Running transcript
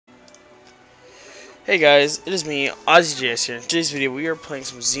Hey guys, it is me, OzzyJS here. In today's video, we are playing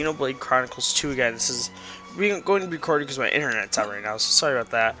some Xenoblade Chronicles 2 again. This is going to be recorded because my internet's out right now, so sorry about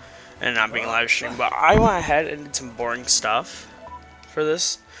that, and not being live streamed. But I went ahead and did some boring stuff for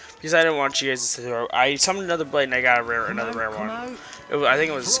this because I didn't want you guys to sit there. I summoned another blade and I got another rare one. I think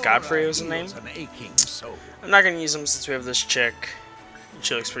it was Godfrey was his name. I'm not going to use him since we have this chick.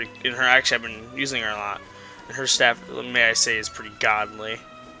 She looks pretty. Actually, I've been using her a lot, and her staff, may I say, is pretty godly.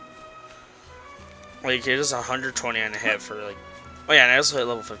 Like, it is 120 on a hit for, like... Oh, yeah, and I also hit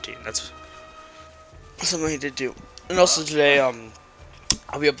level 15. That's something I did do. And also today,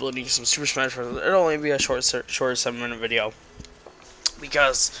 I'll be uploading some Super Smash Bros. It'll only be a short 7-minute video.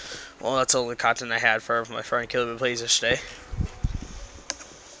 Because, well, that's all the content I had for my friend Killer Plays yesterday.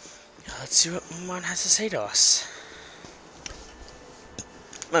 Let's see what Mon has to say to us.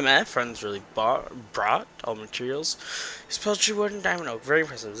 My friends really brought all materials. His poultry wood and diamond oak, very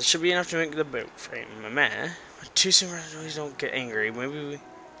impressive. This should be enough to make the boat frame. Too soon, please don't get angry. Maybe we...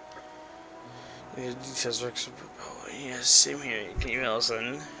 The details work. Oh, yes, same here. Can you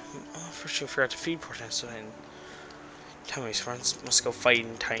listen? Oh, first you forgot to feed poor Titan. Tell me his friends must go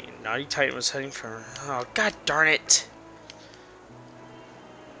fighting Titan. Naughty Titan was heading for... Oh, god darn it!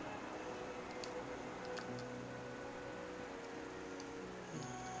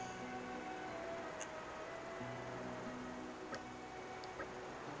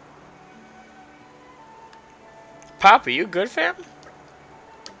 Poppy, you good, fam?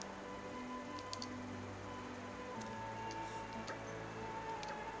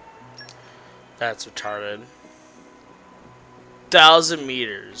 That's retarded. 1,000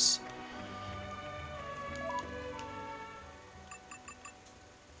 meters.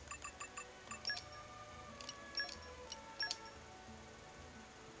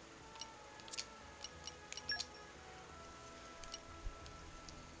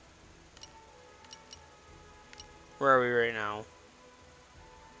 Where are we right now?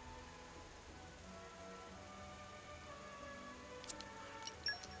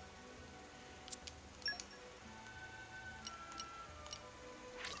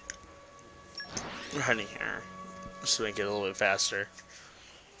 We're heading here. Just to make it a little bit faster.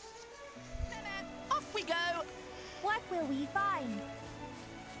 Off we go! What will we find?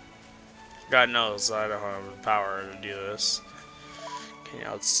 God knows I don't have the power to do this. Okay,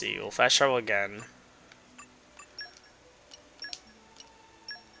 now let's see. We'll fast travel again.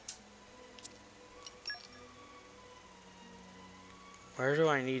 Where do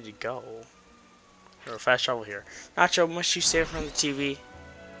I need to go? Or fast travel here. Nacho, must you stay from the TV?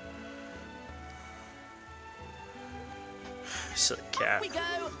 Silly cat.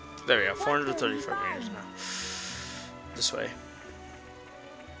 There we go, 435 meters now. This way.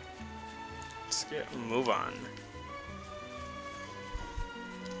 Let's move on.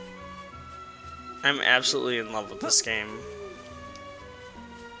 I'm absolutely in love with this game.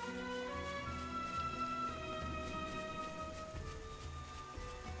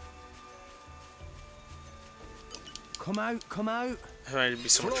 Come out, come out. It might be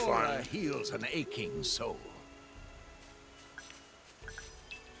so much fun. Heals an aching soul.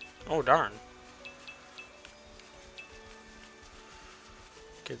 Oh darn.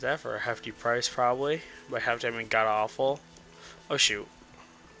 Get that for a hefty price probably. By hefty I mean god awful. Oh shoot.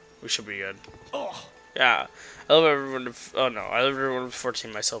 We should be good. Oh. Yeah. I love everyone to oh no, I love everyone with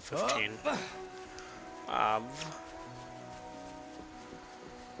 14, myself 15. Oh.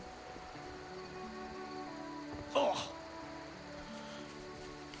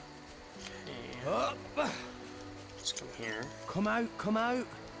 Let's come here. Come out, come out.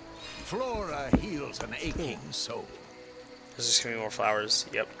 Flora heals an aching soul. There's just gonna be more flowers.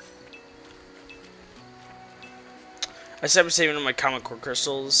 Yep. I said I'm saving up my common core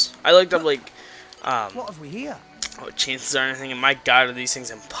crystals. I looked up like what have we here? what chances are anything, and my god, are these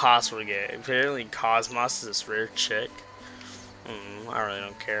things impossible to get. Apparently Cosmos is this rare chick. I really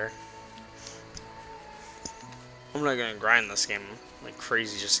don't care. I'm not gonna grind this game like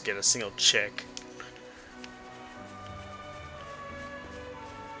crazy just to get a single chick.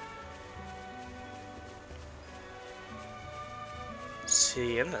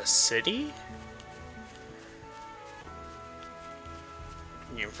 See, in the city?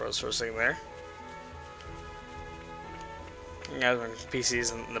 You froze for a second there. Yeah, my PC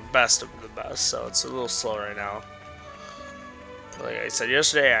isn't the best of the best, so it's a little slow right now. But like I said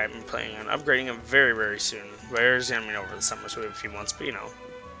yesterday, I'm planning on upgrading them very, very soon. Where's gonna be over the summer, so we have a few months, but you know.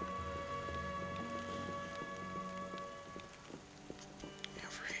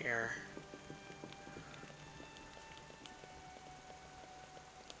 Over here.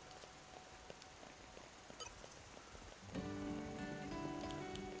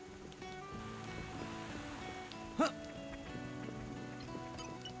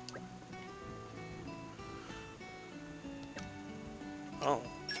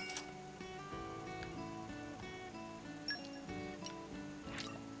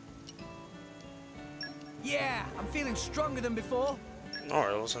 Yeah, I'm feeling stronger than before. Oh,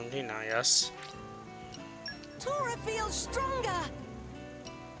 we're level 17 now, yes. Tora feels stronger.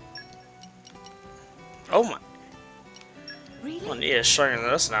 Oh my. Really? Well, Nia's stronger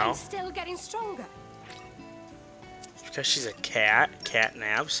than us now. I'm still getting stronger. Because she's a cat. Cat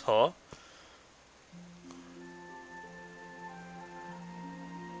naps, huh?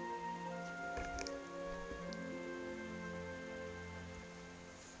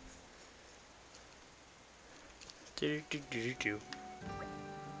 Do.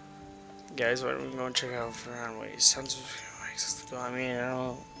 Guys, why don't we go and check out for runways? Sounds access to go. I mean, I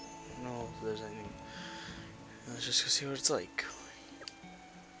don't know if there's anything. Let's just go see what it's like.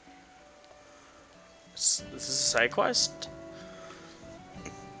 This is a side quest?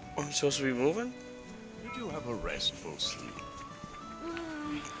 I'm supposed to be moving? Did you have a restful sleep?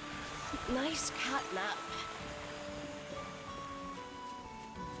 Nice cat nap.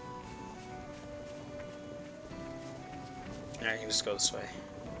 Yeah, I can just go this way.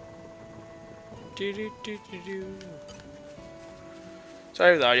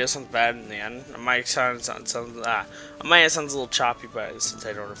 Sorry if the audio sounds bad in the end. I might sounds a little choppy, but since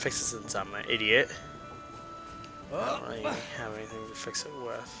I don't know fix it since I'm an idiot. I don't really have anything to fix it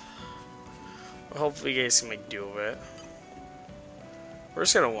with. But hopefully you guys can make do of it. We're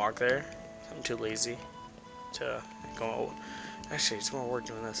just gonna walk there. I'm too lazy to go. Actually, it's more work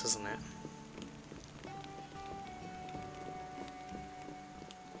doing this, isn't it?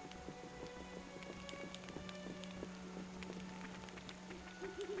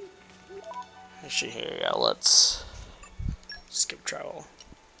 Actually, here, yeah, let's skip travel.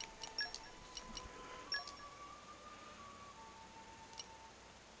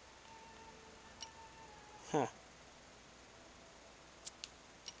 Huh.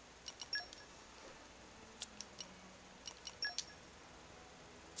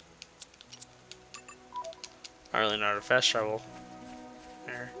 I really know how to fast travel.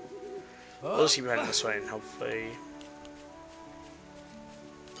 There. We'll just keep heading this way and hopefully.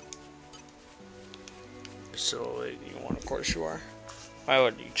 So you want, of course you are. Why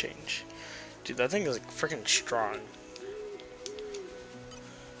would you change? Dude, that thing is like freaking strong.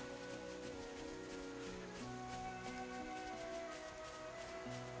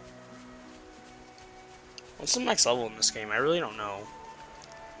 What's the max level in this game? I really don't know.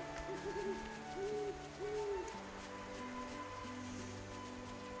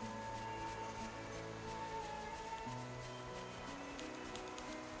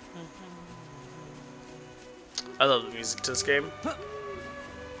 I love the music to this game.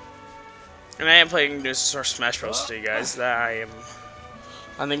 And I am playing new Smash Bros. To you guys. That I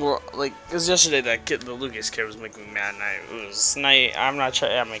think we're like, cause yesterday that kid, the Lucas kid, was making me mad, and I'm not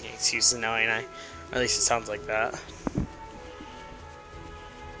trying. I'm making excuses now, ain't I? At least it sounds like that.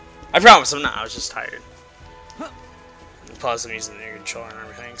 I promise I'm not. I was just tired. And plus, I'm using the new controller and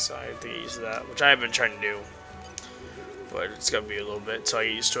everything, so I have to get used to that, which I have been trying to do. But it's gonna be a little bit till I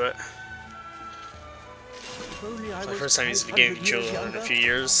get used to it. It's my first time using the game controller in a few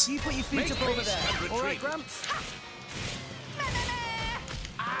years. You put your feet up over there. All right, Gramps.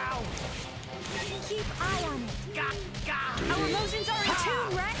 Ow! Keep eye on it. Our emotions are in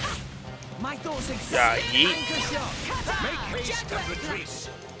tune, Rex. My thoughts Yeah, exactly. yeet. Anchor shot. Make haste and retreat.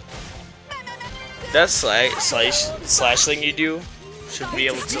 That slash thing you do should be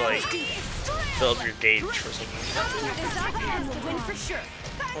able to like fill up your gauge or something.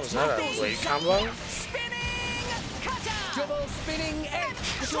 What was that? A blade combo? Double spinning egg.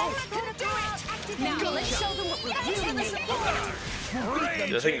 Now let's show them what we're really made of.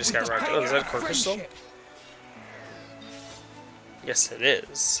 The thing just got rocked. Oh, is that a core crystal? Yes, it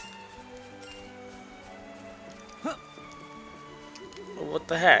is. Well, what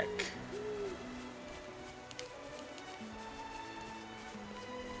the heck?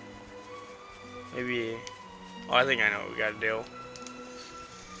 Maybe. Oh, I think I know what we gotta do.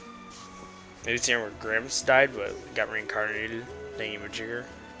 Maybe it's here where Grimms died, but got reincarnated. Thingy-majigger.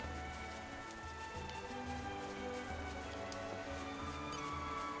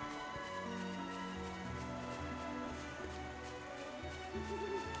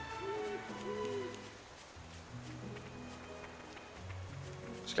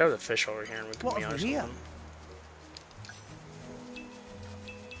 Let's go with the fish over here and we can be honest with him.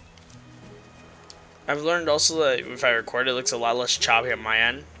 I've learned also that if I record, it looks a lot less choppy on my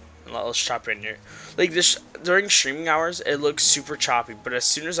end. A lot less choppy in here. Like this during streaming hours, it looks super choppy, but as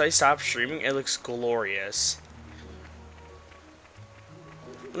soon as I stop streaming, it looks glorious.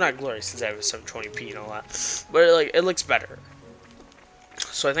 Well, not glorious since I have a 720p and all that, but it looks better.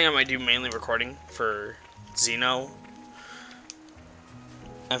 So I think I might do mainly recording for Xeno,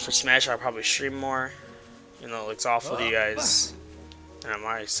 and for Smash I'll probably stream more. You know, it looks awful to you guys. And on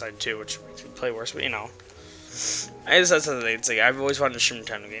my side too, which makes me play worse, but you know. I just said something, it's like, I've always wanted to stream a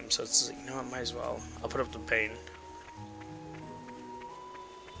ton of games, so it's like, you know what, might as well. I'll put up the pain.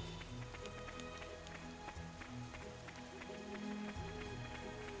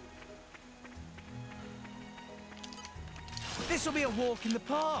 This will be a walk in the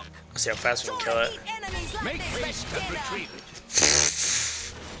park. Let's see how fast we can kill it. Make haste and retrieve it.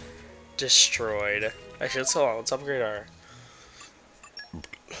 Destroyed. Actually, let's upgrade our...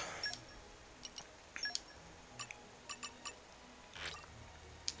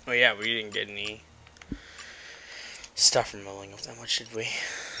 Oh yeah, we didn't get any stuff from leveling up that much, did we?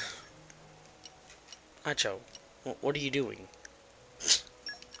 Nacho, what are you doing?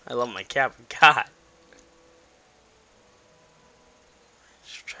 I love my cap, God.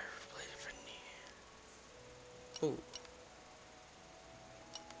 Ooh.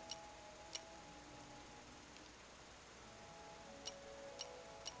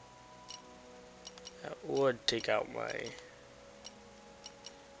 That would take out my...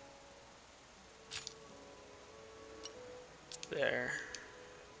 There.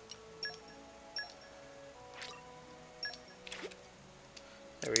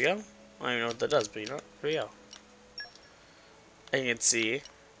 There we go. I don't even know what that does, but you know what? There we go. And you can see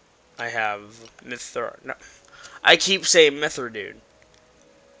I have no. I keep saying Mythra, dude.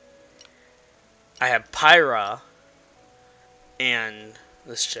 I have Pyra and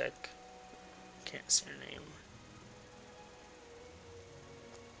this chick. Can't see her name.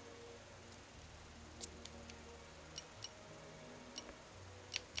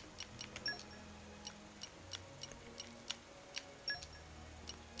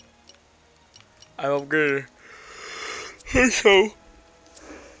 I upgraded her, so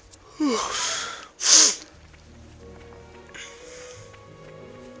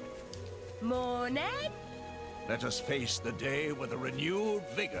Morning. Let us face the day with a renewed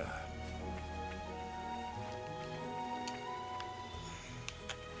vigor.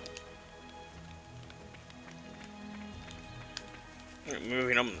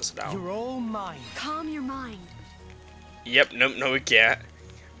 moving on this now. You're all mine. Calm your mind. Yep, nope, no, we can't.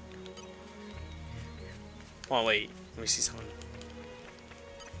 Oh wait, let me see something.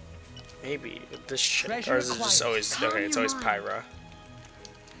 Maybe with this shit, Treasure or is it just acquired. always Calm okay? It's your always mind. Pyra.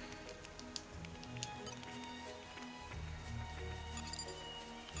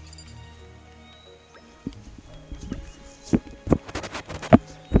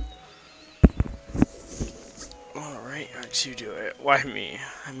 Alright, Alex, you do it. Why me?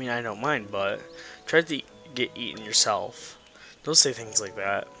 I mean, I don't mind, but try to get eaten yourself. Don't say things like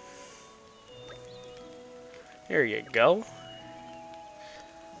that. Here you go.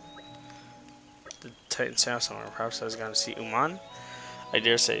 The Titans now somewhere. Perhaps I was going to see Uman. I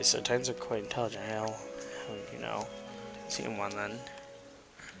dare say so. Titans are quite intelligent. Hell, you know, see Uman then.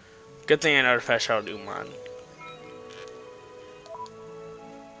 Good thing I know to fetch out Uman.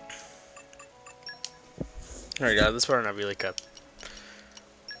 Alright, guys, this better not be like a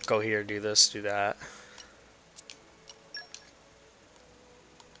go here, do this, do that.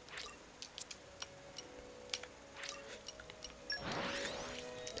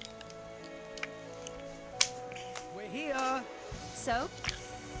 We're here. So,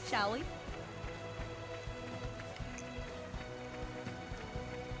 shall we?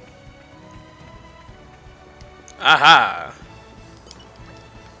 Aha!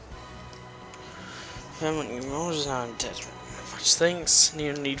 Family emotions not attachment. Much thanks,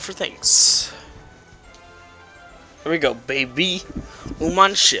 need for thanks. Here we go, baby.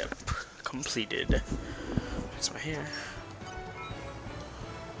 Uman ship completed. That's my hair.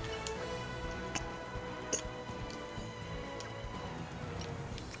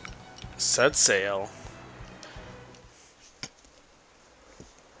 Set sail.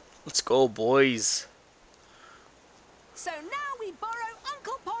 Let's go, boys. So now we borrow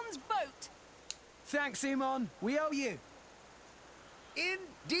Uncle Pond's boat. Thanks, Simon. We owe you.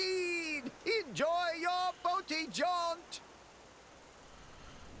 Indeed! Enjoy your boaty jaunt!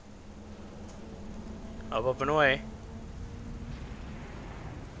 Up and away.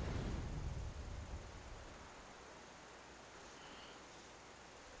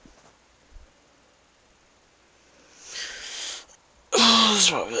 This is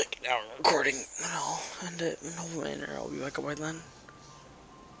probably like an hour recording, and I'll end it in a minute, or I'll be back up by then.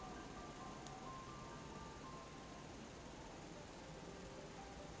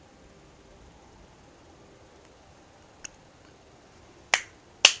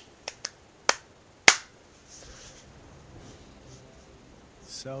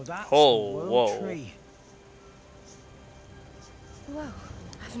 So that's Oh, the world whoa. tree. Whoa,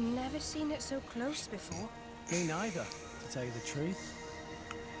 I've never seen it so close before. Me neither, to tell you the truth.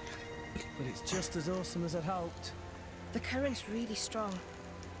 But it's just as awesome as I'd hoped. The current's really strong.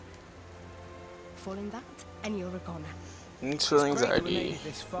 Following that, and you're a goner. Thanks for the It's great that we anxiety. made it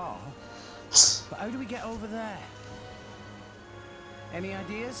this far, but how do we get over there? Any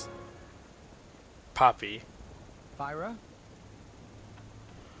ideas? Poppy. Pyro?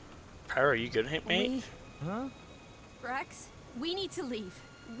 Pyro, you good, hit mate? We... Huh? Rex, we need to leave.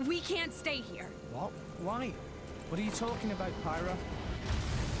 We can't stay here. What? Why? What are you talking about, Pyro?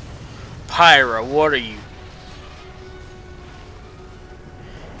 Pyro, what are you?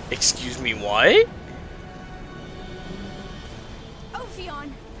 Excuse me, what?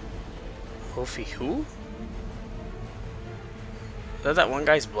 Ophion! Ophi who? Is that one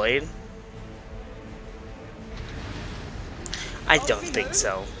guy's blade? I don't think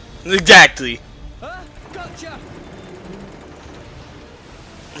so. Exactly. Huh? Gotcha!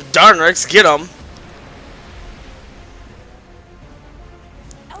 Darn, Rex, get him.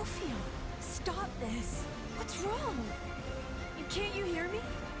 Ophion, stop this. What's wrong? Can't you hear me?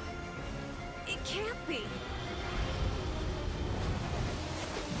 It can't be.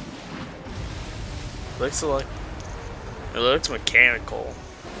 Looks like it looks mechanical.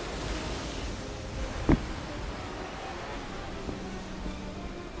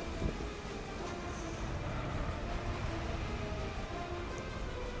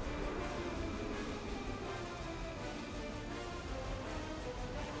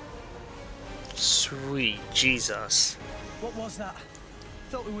 Sweet Jesus. What was that?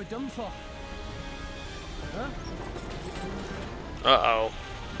 Thought we were done for. Huh? Uh-oh.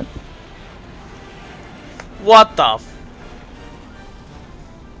 What the f—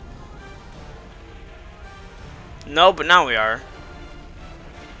 No, but now we are.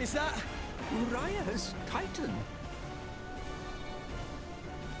 Is that... Uriah's Titan.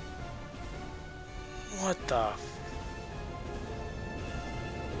 What the f—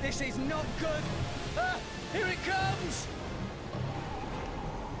 This is not good! Ah, here it comes!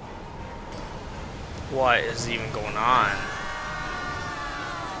 What is even going on?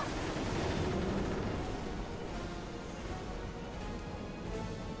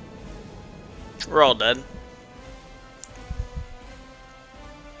 We're all dead.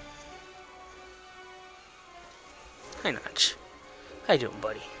 Hi, Notch. How you doing,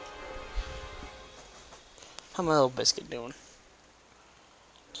 buddy? How my little biscuit doing?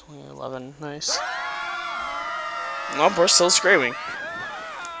 It's only 11. Nice. Nope, we're still screaming.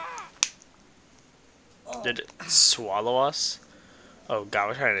 Did it swallow us? Oh god,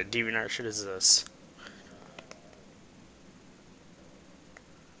 what kind of deviant shit is this?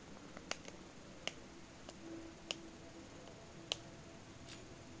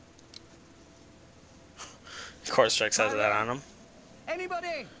 Of course, Rex has that on him.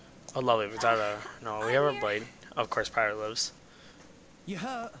 Anybody? Oh, lovely. Without a no, we have a blade. Of course, Pyro lives. You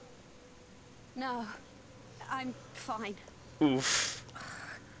hurt? No, I'm fine. Oof.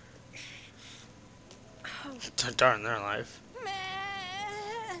 Darn, they're alive. Meh.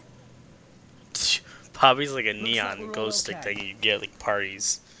 Poppy's like a like neon we're all ghost stick okay. that you get at like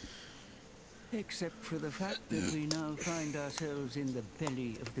parties. Except for the fact that we now find ourselves in the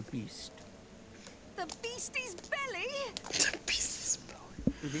belly of the beast. The beastie's belly? The beast's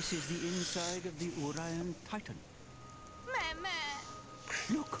belly. This is the inside of the Urian Titan. Meh meh.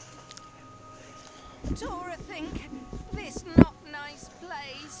 Look, Tora think this not nice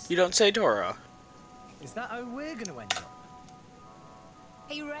place. You don't say, Dora. Is that how we're gonna end up?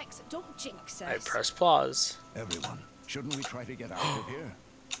 Hey Rex, don't jinx us. I press pause. Everyone, shouldn't we try to get out of here?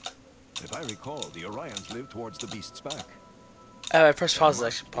 If I recall, the Orions live towards the beast's back. I press pause. There I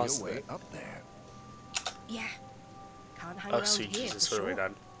should must pause be a way it. up there. Yeah. Can't hang Oh, around sweet here Jesus, for what have we sure.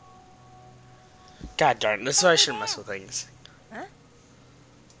 done? God darn, this is why I shouldn't mess with things. Huh?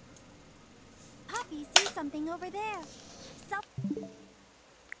 Poppy sees something over there.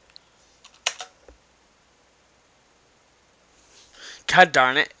 God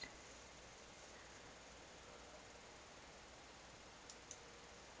darn it.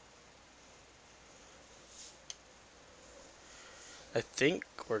 I think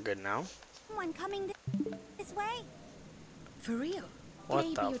we're good now. Someone coming this way. For real? What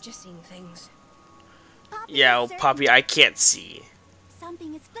Maybe the you're just seeing things. Poppy Yeah, is well, certain Poppy, I can't see.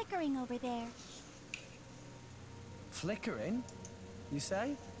 something is flickering over there. Flickering? You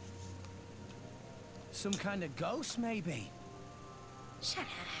say? Some kind of ghost, maybe? Shut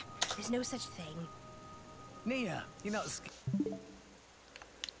up. There's no such thing. Nia, you're not scared.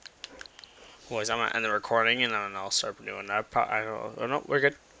 Boys, I'm gonna end the recording and then I'll start doing that. I don't. Oh no, we're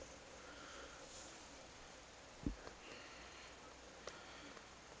good.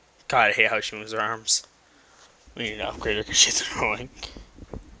 God, I hate how she moves her arms. We need to upgrade her because she's annoying.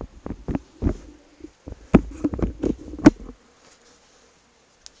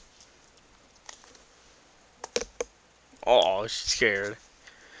 Oh, she's scared.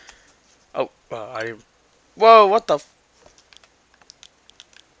 Oh, whoa, what the?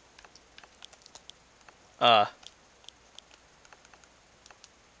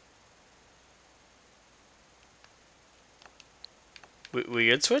 We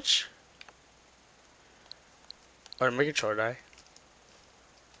good switch? Or did my controller die?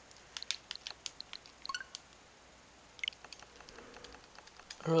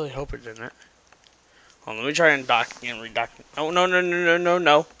 I really hope it didn't. Hold on, let me try and dock and redock. Oh, no, no, no, no, no,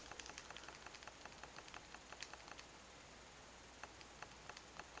 no.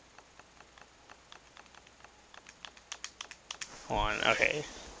 Hold on, okay.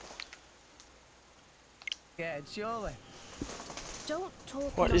 Yeah, surely. Don't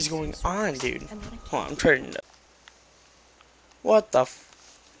talk What is going nonsense, on, Rex. dude? I'm not a Hold on, kid. I'm trying to... What the f...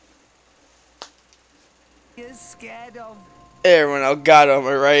 You're scared of. Everyone else got him,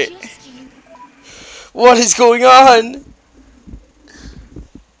 alright? Just you. What is going on?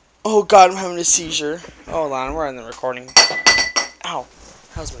 Oh god, I'm having a seizure. Hold on, we're in the recording. Ow.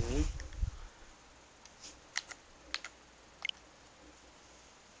 How's my knee?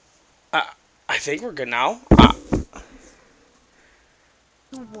 I think we're good now.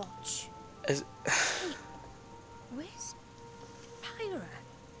 Watch. Is, Where's Pyra?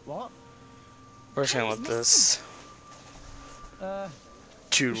 What? we're just gonna let this.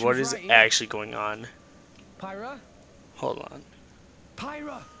 Dude, she what was is right here. actually going on? Pyra? Hold on.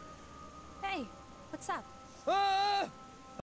 Pyra! Hey, what's up? Ah!